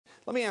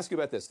Let me ask you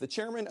about this. The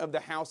chairman of the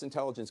House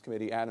Intelligence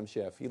Committee, Adam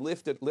Schiff, he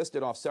listed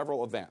off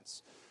several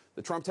events.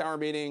 The Trump Tower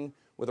meeting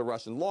with a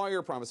Russian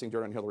lawyer promising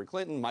dirt on Hillary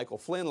Clinton, Michael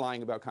Flynn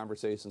lying about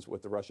conversations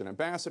with the Russian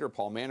ambassador,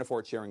 Paul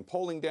Manafort sharing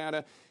polling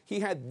data. He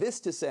had this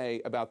to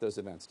say about those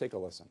events. Take a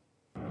listen.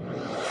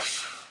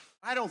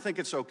 I don't think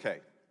it's okay.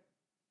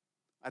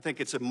 I think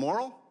it's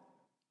immoral.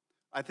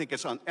 I think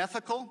it's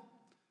unethical.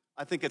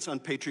 I think it's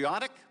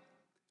unpatriotic.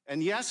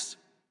 And yes,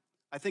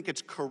 I think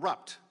it's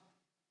corrupt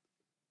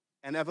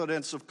and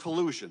evidence of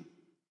collusion.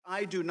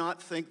 I do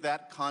not think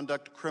that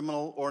conduct,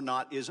 criminal or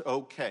not, is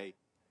okay.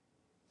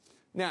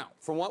 Now,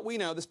 from what we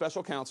know, the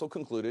special counsel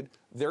concluded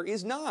there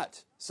is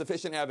not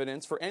sufficient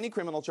evidence for any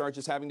criminal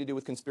charges having to do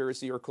with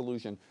conspiracy or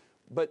collusion.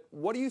 But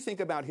what do you think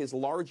about his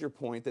larger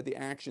point that the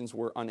actions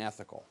were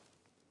unethical?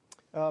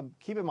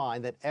 Keep in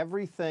mind that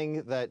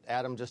everything that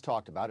Adam just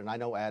talked about, and I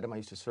know Adam, I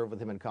used to serve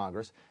with him in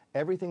Congress,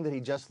 everything that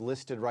he just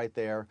listed right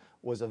there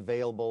was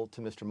available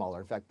to Mr. Mueller.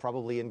 In fact,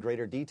 probably in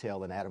greater detail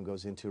than Adam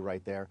goes into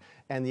right there.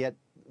 And yet,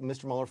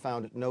 Mr. Mueller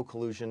found no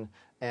collusion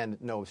and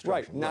no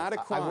obstruction. Right, not a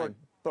crime.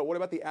 But what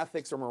about the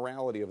ethics or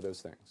morality of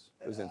those things,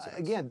 those incidents?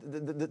 Again,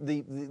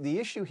 the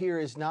issue here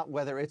is not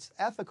whether it's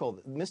ethical.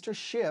 Mr.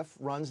 Schiff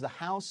runs the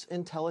House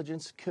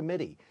Intelligence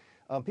Committee.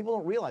 People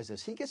don't realize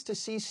this. He gets to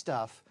see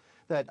stuff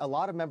that a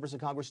lot of members of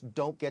Congress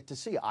don't get to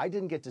see. I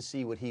didn't get to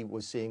see what he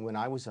was seeing when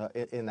I was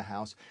in the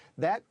House.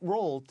 That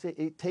role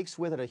it takes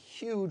with it a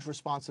huge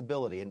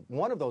responsibility, and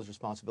one of those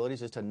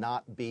responsibilities is to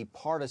not be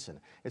partisan.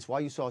 It's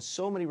why you saw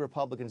so many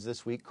Republicans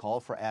this week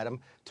call for Adam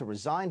to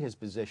resign his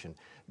position.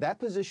 That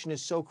position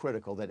is so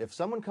critical that if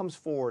someone comes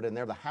forward and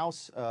they're the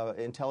House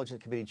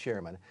Intelligence Committee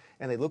chairman,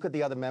 and they look at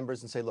the other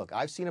members and say, look,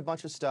 I've seen a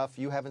bunch of stuff,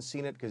 you haven't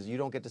seen it because you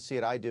don't get to see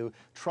it, I do.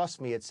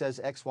 Trust me, it says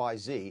X, Y,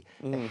 Z.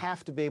 They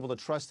have to be able to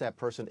trust that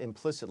person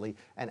implicitly,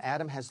 and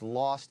Adam has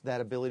lost that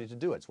ability to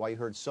do it. It's why you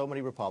heard so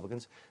many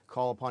Republicans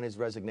call upon his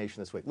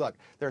resignation this week. Look,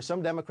 there are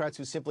some Democrats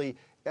who simply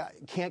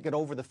can't get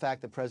over the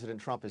fact that President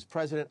Trump is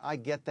president. I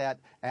get that.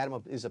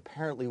 Adam is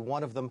apparently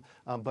one of them,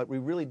 but we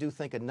really do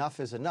think enough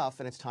is enough,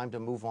 and it's time to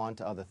move on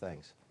to other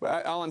things.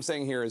 Well, all I'm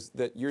saying here is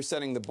that you're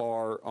setting the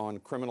bar on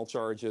criminal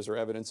charges or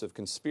evidence of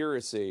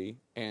conspiracy,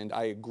 and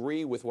I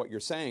agree with what you're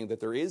saying, that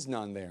there is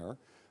none there.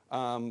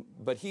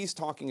 But he's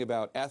talking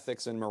about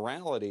ethics and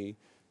morality,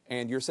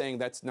 and you're saying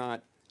that's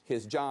not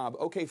his job.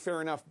 Okay,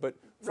 fair enough, but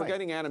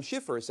forgetting Adam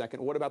Schiff for a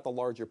second, what about the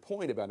larger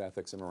point about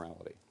ethics and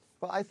morality?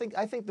 Well, I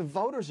think the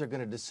voters are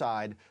going to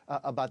decide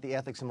about the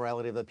ethics and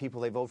morality of the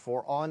people they vote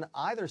for on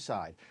either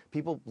side.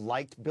 People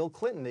liked Bill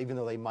Clinton, even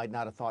though they might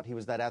not have thought he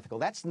was that ethical.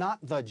 That's not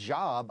the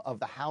job of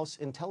the House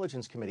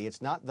Intelligence Committee.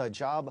 It's not the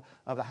job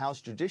of the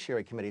House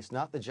Judiciary Committee. It's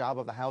not the job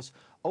of the House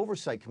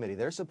Oversight Committee.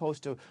 They're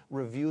supposed to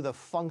review the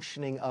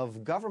functioning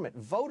of government.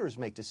 Voters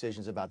make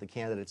decisions about the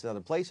candidates in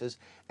other places.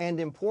 And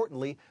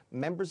importantly,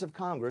 members of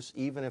Congress,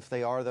 even if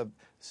they are the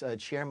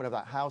chairman of the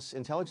House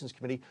Intelligence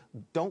Committee,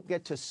 don't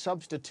get to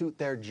substitute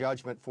their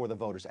judgment for the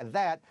voters. And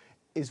that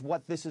is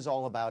what this is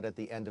all about at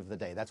the end of the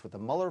day. That's what the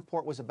Mueller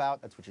report was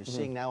about. That's what you're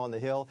seeing now on the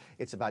Hill.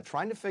 It's about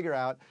trying to figure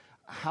out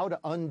how to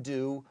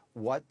undo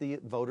what the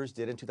voters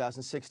did in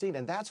 2016.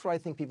 And that's where I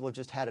think people have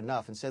just had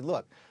enough and said,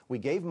 look, we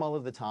gave Mueller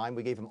the time.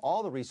 We gave him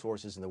all the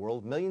resources in the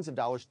world, millions of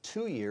dollars,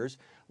 2 years.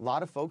 A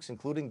lot of folks,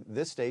 including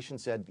this station,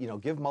 said, you know,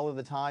 give Mueller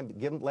the time,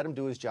 let him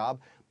do his job.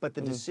 But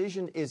the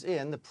decision is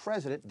in. The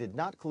president did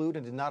not collude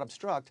and did not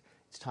obstruct.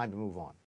 It's time to move on.